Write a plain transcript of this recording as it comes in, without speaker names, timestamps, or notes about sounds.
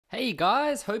Hey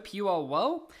guys, hope you are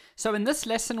well. So in this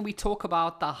lesson we talk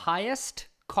about the highest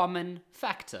common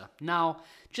factor. Now,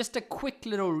 just a quick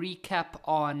little recap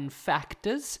on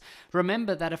factors.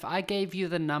 Remember that if I gave you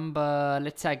the number,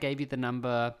 let's say I gave you the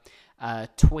number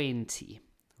 20,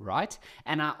 right?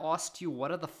 And I asked you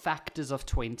what are the factors of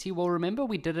 20? Well, remember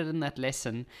we did it in that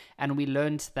lesson and we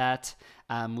learned that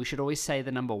we should always say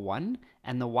the number 1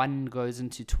 and the 1 goes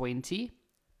into 20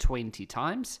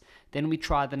 times. Then we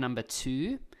try the number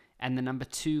 2 and the number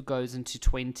 2 goes into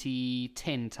 20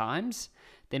 10 times.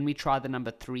 Then we try the number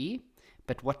 3,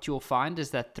 but what you'll find is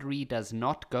that 3 does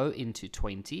not go into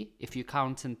 20. If you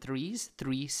count in threes,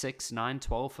 3, 6, 9,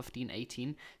 12, 15,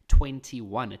 18,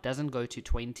 21. It doesn't go to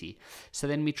 20. So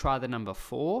then we try the number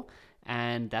 4,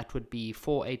 and that would be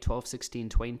 4, 8, 12, 16,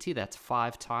 20. That's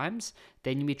 5 times.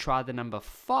 Then we try the number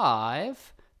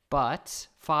 5, but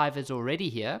 5 is already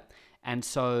here, and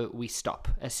so we stop.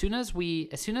 As soon as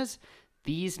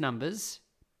these numbers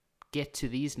get to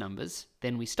these numbers,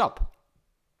 then we stop.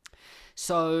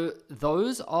 So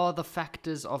those are the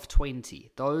factors of 20.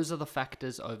 Those are the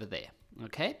factors over there.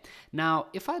 Okay. Now,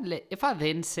 if I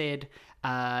then said,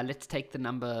 let's take the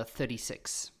number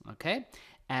 36. Okay.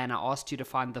 And I asked you to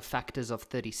find the factors of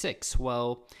 36.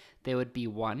 Well, there would be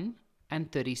 1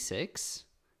 and 36,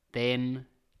 then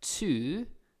 2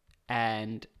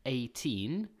 and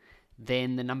 18,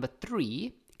 then the number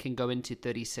 3 can go into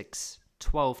 36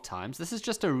 12 times. This is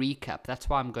just a recap. That's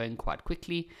why I'm going quite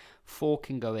quickly. 4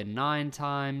 can go in 9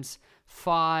 times.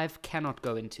 5 cannot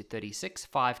go into 36.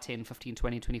 5, 10, 15,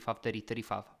 20, 25, 30,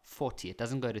 35, 40. It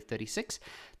doesn't go to 36.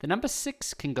 The number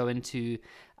 6 can go into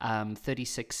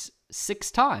 36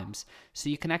 6 times. So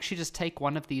you can actually just take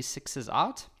one of these 6s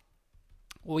out,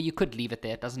 or you could leave it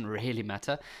there. It doesn't really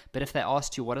matter. But if they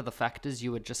asked you what are the factors,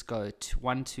 you would just go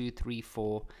 1, 2, 3,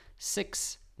 4,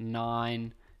 6,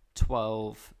 9,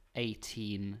 12,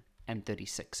 18 and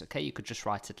 36. Okay, you could just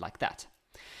write it like that.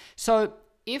 So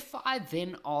if I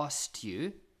then asked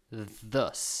you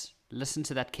this, listen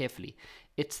to that carefully.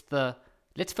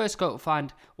 Let's first go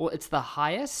find, it's the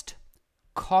highest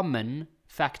common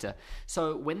factor.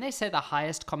 So when they say the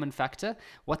highest common factor,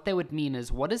 what they would mean is,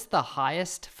 what is the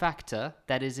highest factor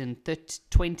that is in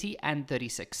 20 and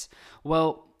 36?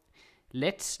 Well,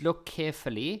 let's look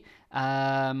carefully.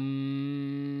 It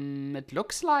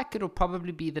looks like it'll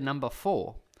probably be the number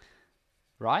 4,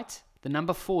 right? The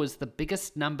number 4 is the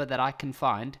biggest number that I can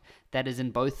find that is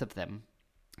in both of them,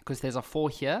 because there's a 4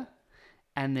 here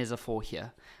and there's a 4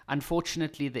 here.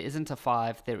 Unfortunately, there isn't a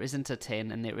 5, there isn't a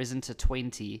 10, and there isn't a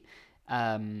 20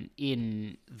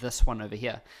 in this one over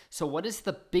here. So what is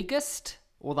the biggest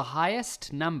or the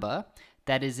highest number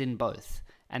that is in both?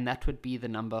 And that would be the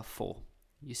number 4.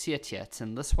 You see it here. It's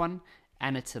in this one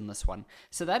and it's in this one.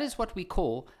 So that is what we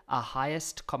call a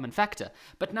highest common factor.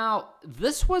 But now,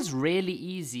 this was really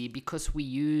easy because we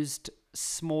used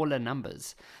smaller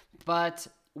numbers. But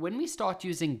when we start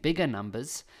using bigger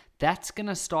numbers, that's going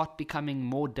to start becoming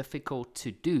more difficult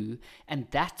to do. And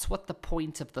that's what the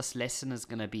point of this lesson is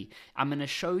going to be. I'm going to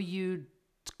show you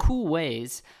cool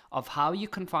ways of how you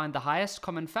can find the highest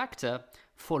common factor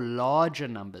for larger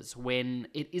numbers when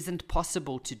it isn't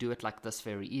possible to do it like this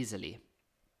very easily.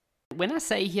 When I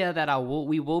say here that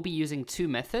we will be using 2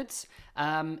 methods,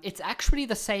 it's actually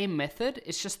the same method.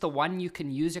 It's just the one you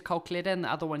can use your calculator and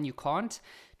the other one you can't,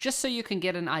 just so you can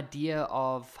get an idea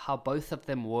of how both of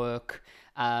them work.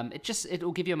 It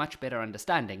will give you a much better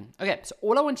understanding. Okay, so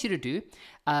all I want you to do,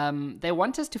 they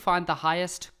want us to find the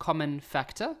highest common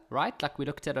factor, right? Like we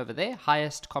looked at over there,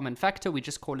 highest common factor. We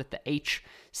just call it the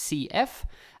HCF.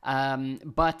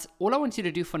 But all I want you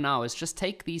to do for now is just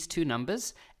take these 2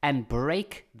 numbers and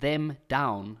break them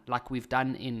down like we've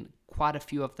done in quite a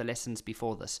few of the lessons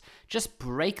before this. Just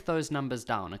break those numbers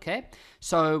down, okay?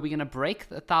 So we're going to break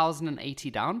 1,080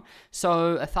 down.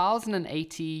 So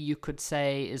 1,080 you could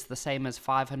say is the same as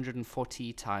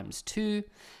 540 times 2.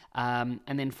 And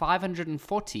then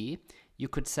 540 you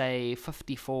could say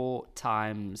 54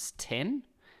 times 10.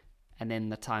 And then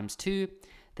the times 2.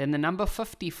 Then the number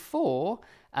 54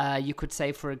 you could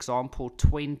say, for example,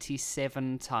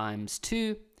 27 times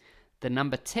 2. The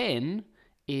number 10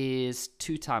 is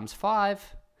 2 times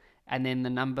 5, and then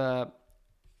the number,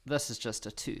 this is just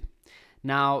a 2.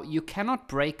 Now, you cannot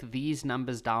break these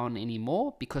numbers down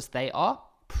anymore because they are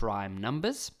prime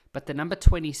numbers, but the number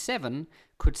 27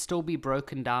 could still be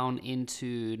broken down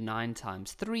into 9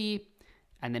 times 3,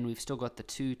 and then we've still got the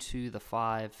 2, the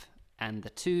 5, and the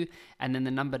 2, and then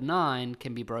the number 9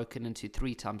 can be broken into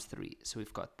 3 times 3. So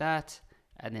we've got that,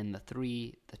 and then the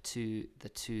 3, the 2, the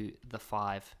 2, the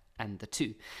 5, and the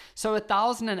 2. So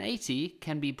 1080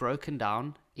 can be broken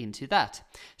down into that.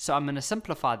 So I'm going to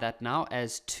simplify that now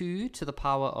as 2 to the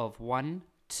power of 1,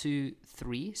 2,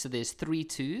 3. So there's 3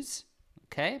 2's,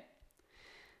 okay?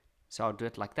 So I'll do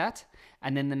it like that.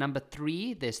 And then the number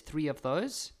 3, there's 3 of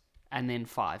those, and then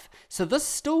 5. So this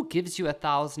still gives you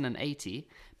 1080,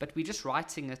 but we're just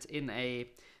writing it in a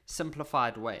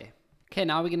simplified way. Okay,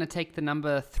 now we're going to take the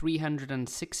number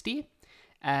 360,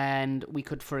 and we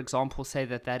could, for example, say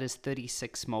that that is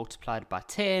 36 multiplied by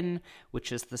 10,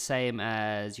 which is the same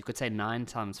as, you could say 9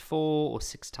 times 4 or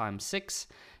 6 times 6.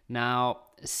 Now,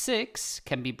 6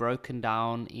 can be broken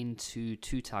down into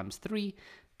 2 times 3.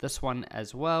 This one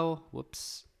as well,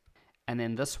 whoops. And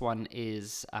then this one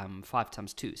is 5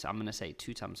 times 2. So I'm going to say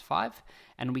 2 times 5,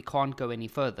 and we can't go any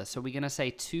further. So we're going to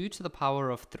say 2 to the power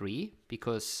of 3,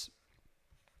 because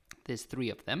there's 3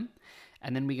 of them.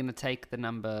 And then we're going to take the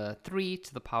number 3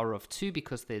 to the power of 2,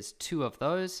 because there's 2 of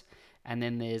those. And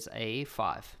then there's a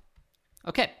 5.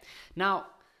 Okay, now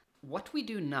what we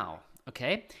do now,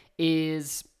 okay,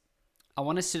 is I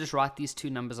want us to just write these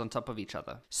two numbers on top of each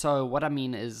other. So what I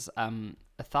mean is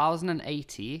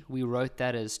 1080, we wrote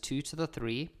that as 2 to the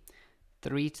 3,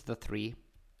 3 to the 3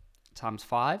 times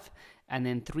 5. And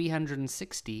then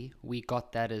 360, we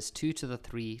got that as 2 to the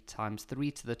 3 times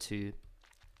 3 to the 2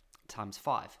 times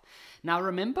 5. Now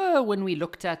remember when we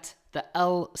looked at the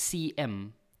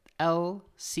LCM,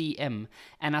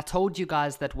 and I told you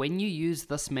guys that when you use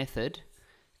this method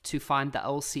to find the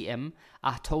LCM,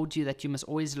 I told you that you must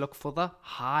always look for the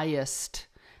highest,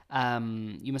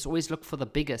 you must always look for the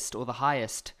biggest or the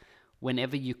highest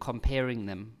whenever you're comparing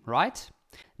them, right?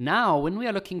 Now, when we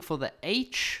are looking for the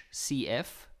HCF,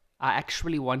 I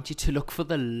actually want you to look for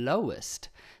the lowest.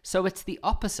 So it's the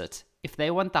opposite. If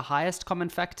they want the highest common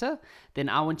factor, then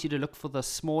I want you to look for the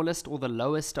smallest or the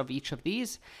lowest of each of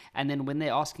these. And then when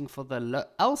they're asking for the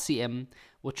LCM,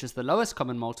 which is the lowest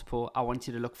common multiple, I want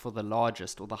you to look for the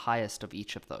largest or the highest of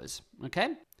each of those.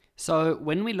 Okay? So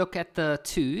when we look at the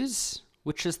 2's,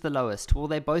 which is the lowest? Well,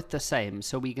 they're both the same.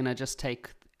 So we're going to just take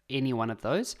any one of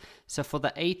those. So for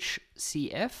the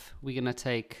HCF, we're going to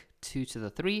take 2 to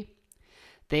the 3.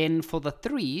 Then for the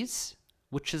 3's,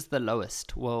 which is the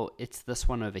lowest? Well, it's this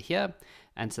one over here.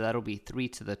 And so that'll be 3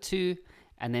 to the 2.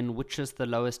 And then which is the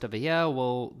lowest over here?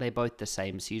 Well, they're both the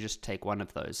same. So you just take one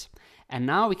of those. And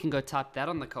now we can go type that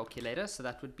on the calculator. So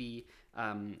that would be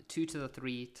 2 to the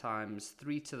 3 times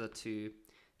 3 to the 2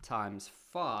 times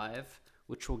 5,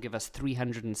 which will give us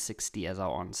 360 as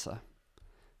our answer.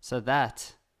 So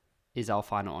that is our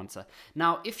final answer.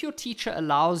 Now, if your teacher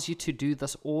allows you to do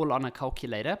this all on a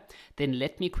calculator, then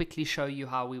let me quickly show you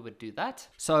how we would do that.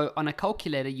 So on a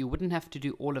calculator, you wouldn't have to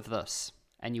do all of this,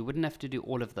 and you wouldn't have to do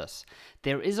all of this.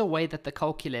 There is a way that the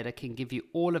calculator can give you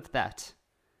all of that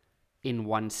in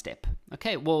one step.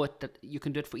 Okay, well, you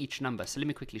can do it for each number. So let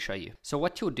me quickly show you. So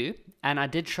what you'll do, and I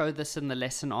did show this in the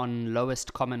lesson on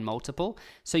lowest common multiple.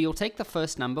 So you'll take the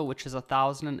first number, which is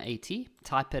 1080,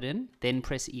 type it in, then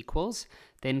press equals,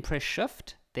 then press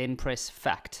shift, then press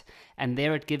fact. And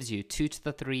there it gives you 2 to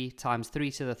the 3 times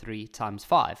 3 to the 3 times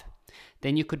 5.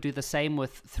 Then you could do the same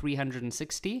with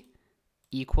 360,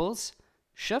 equals,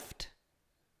 shift,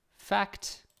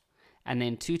 fact, and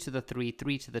then 2 to the 3,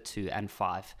 3 to the 2, and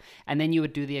 5. And then you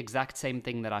would do the exact same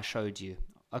thing that I showed you.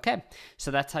 Okay,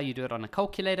 so that's how you do it on a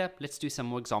calculator. Let's do some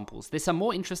more examples. There's some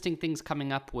more interesting things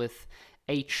coming up with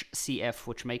HCF,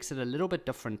 which makes it a little bit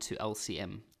different to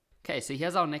LCM. Okay, so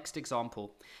here's our next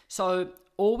example. So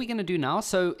all we're going to do now,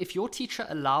 so if your teacher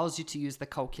allows you to use the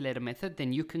calculator method,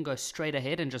 then you can go straight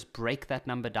ahead and just break that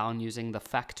number down using the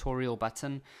factorial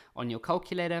button on your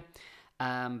calculator.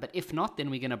 But if not,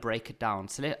 then we're going to break it down.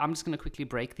 So I'm just going to quickly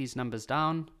break these numbers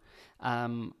down.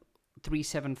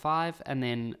 375 and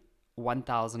then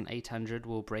 1,800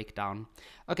 will break down.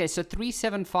 Okay, so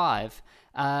 375,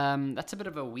 that's a bit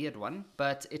of a weird one,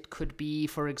 but it could be,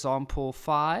 for example,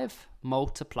 5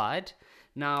 multiplied.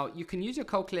 Now, you can use your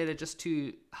calculator just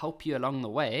to help you along the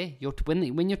way.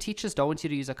 When your teachers don't want you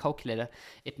to use a calculator,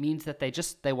 it means that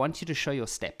they want you to show your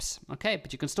steps. Okay,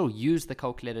 but you can still use the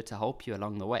calculator to help you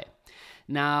along the way.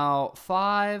 Now,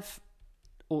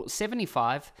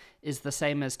 75 is the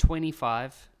same as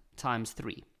 25 times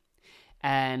 3.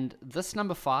 And this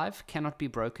number 5 cannot be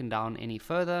broken down any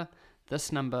further.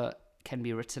 This number can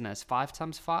be written as 5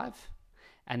 times 5.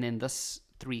 And then this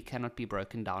 3 cannot be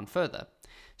broken down further.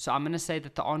 So I'm going to say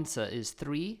that the answer is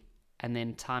 3 and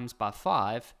then times by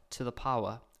 5 to the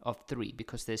power of 3,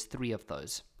 because there's 3 of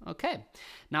those. Okay.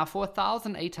 Now for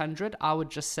 1,800, I would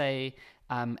just say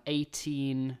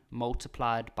 18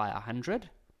 multiplied by 100.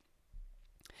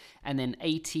 And then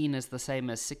 18 is the same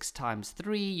as 6 times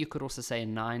 3. You could also say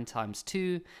 9 times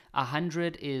 2.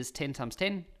 100 is 10 times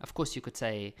 10. Of course, you could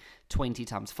say 20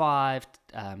 times 5,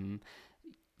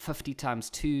 50 times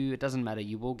 2. It doesn't matter.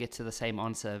 You will get to the same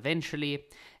answer eventually.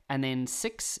 And then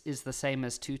 6 is the same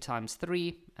as 2 times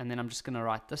 3. And then I'm just going to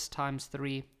write this times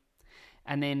 3.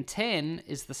 And then 10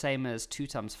 is the same as 2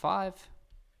 times 5.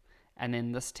 And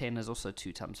then this 10 is also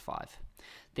 2 times 5.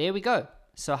 There we go.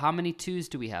 So how many 2's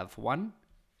do we have? 1,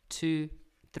 2,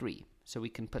 3. So we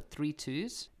can put 3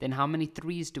 2's. Then how many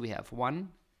 3's do we have? 1,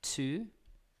 2.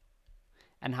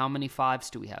 And how many 5's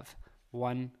do we have?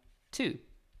 1, 2.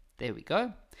 There we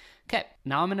go. Okay,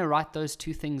 now I'm going to write those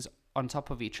two things on top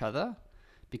of each other,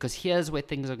 because here's where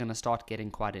things are going to start getting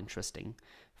quite interesting.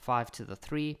 5 to the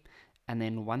 3, and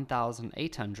then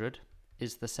 1,800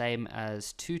 is the same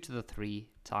as 2 to the 3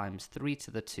 times 3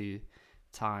 to the 2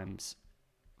 times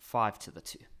 5 to the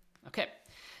 2. Okay,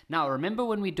 now remember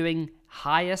when we're doing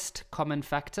highest common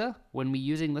factor, when we're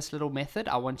using this little method,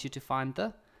 I want you to find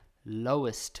the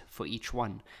lowest for each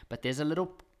one. But there's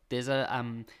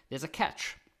a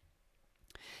catch.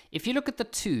 If you look at the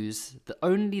 2's,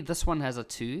 only this one has a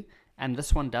 2, and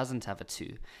this one doesn't have a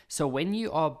 2. So when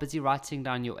you are busy writing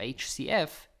down your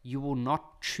HCF, you will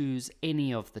not choose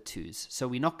any of the 2's. So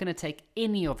we're not going to take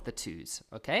any of the 2's,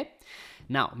 okay?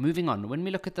 Now, moving on. When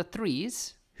we look at the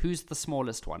 3's, who's the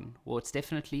smallest one? Well, it's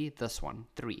definitely this one,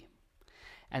 3.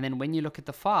 And then when you look at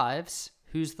the 5's,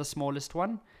 who's the smallest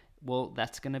one? Well,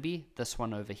 that's going to be this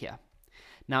one over here.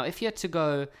 Now, if you had to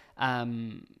go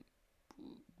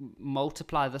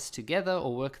multiply this together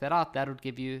or work that out, that would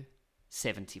give you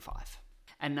 75.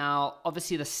 And now,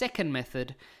 obviously, the second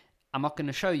method, I'm not going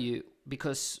to show you,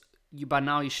 because by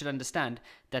now you should understand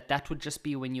that would just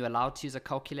be when you're allowed to use a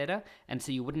calculator, and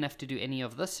so you wouldn't have to do any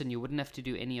of this and you wouldn't have to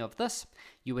do any of this.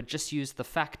 You would just use the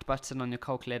fact button on your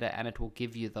calculator and it will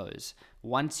give you those.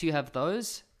 Once you have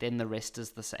those, then the rest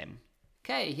is the same.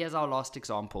 Okay, here's our last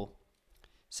example.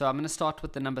 So I'm going to start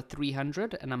with the number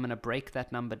 300 and I'm going to break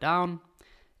that number down.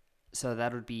 So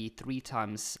that would be 3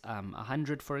 times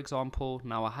 100, for example.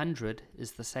 Now 100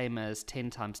 is the same as 10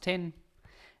 times 10.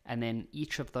 And then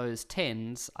each of those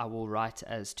 10's I will write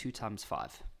as 2 times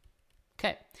 5.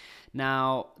 Okay,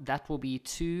 now that will be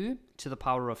 2 to the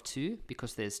power of 2,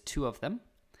 because there's 2 of them.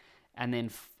 And then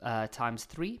times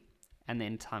 3, and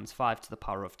then times 5 to the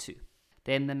power of 2.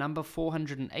 Then the number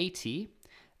 480,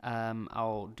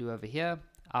 I'll do over here.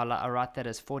 I'll write that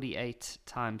as 48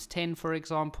 times 10, for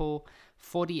example.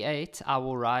 48 I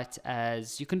will write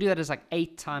as, you can do that as like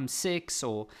 8 times 6,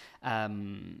 or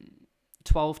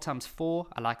 12 times 4.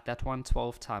 I like that one.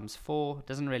 12 times 4.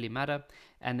 Doesn't really matter.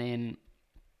 And then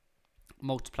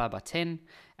multiply by 10.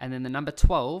 And then the number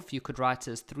 12 you could write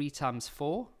as 3 times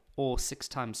 4, or 6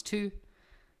 times 2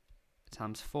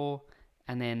 times 4.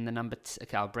 And then the number,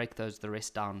 okay, I'll break the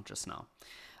rest down just now.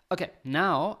 Okay,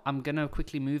 now I'm going to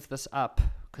quickly move this up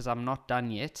because I'm not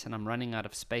done yet and I'm running out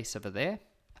of space over there.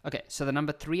 Okay, so the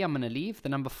number 3 I'm going to leave. The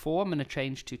number 4 I'm going to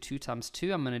change to 2 times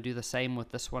 2. I'm going to do the same with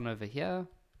this one over here.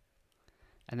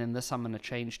 And then this I'm going to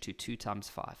change to 2 times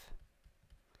 5.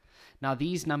 Now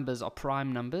these numbers are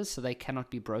prime numbers, so they cannot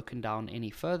be broken down any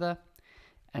further.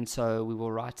 And so we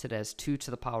will write it as 2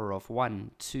 to the power of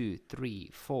 1, 2,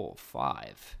 3, 4,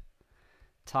 5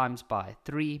 times by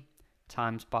 3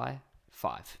 times by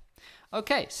 5.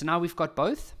 Okay, so now we've got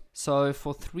both. So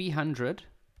for 300,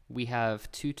 we have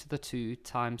 2 to the 2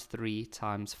 times 3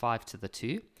 times 5 to the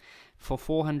 2. For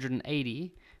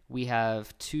 480, we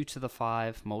have 2 to the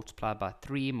 5 multiplied by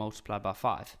 3 multiplied by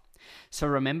 5. So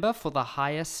remember, for the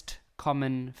highest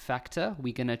common factor,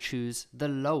 we're going to choose the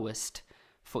lowest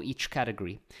for each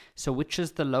category. So which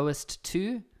is the lowest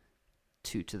 2?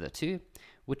 2 to the 2.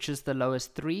 Which is the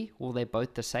lowest 3? Well, they're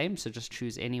both the same, so just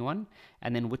choose any one.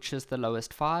 And then which is the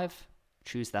lowest 5?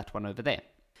 Choose that one over there.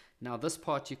 Now this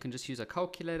part you can just use a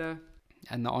calculator,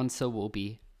 and the answer will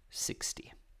be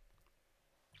 60.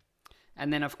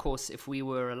 And then, of course, if we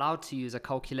were allowed to use a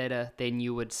calculator, then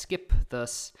you would skip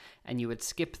this, and you would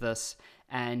skip this,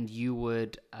 and you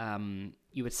would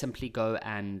simply go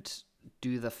and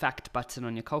do the fact button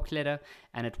on your calculator,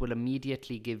 and it will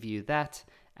immediately give you that,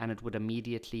 and it would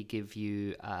immediately give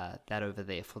you that over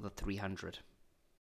there for the 300.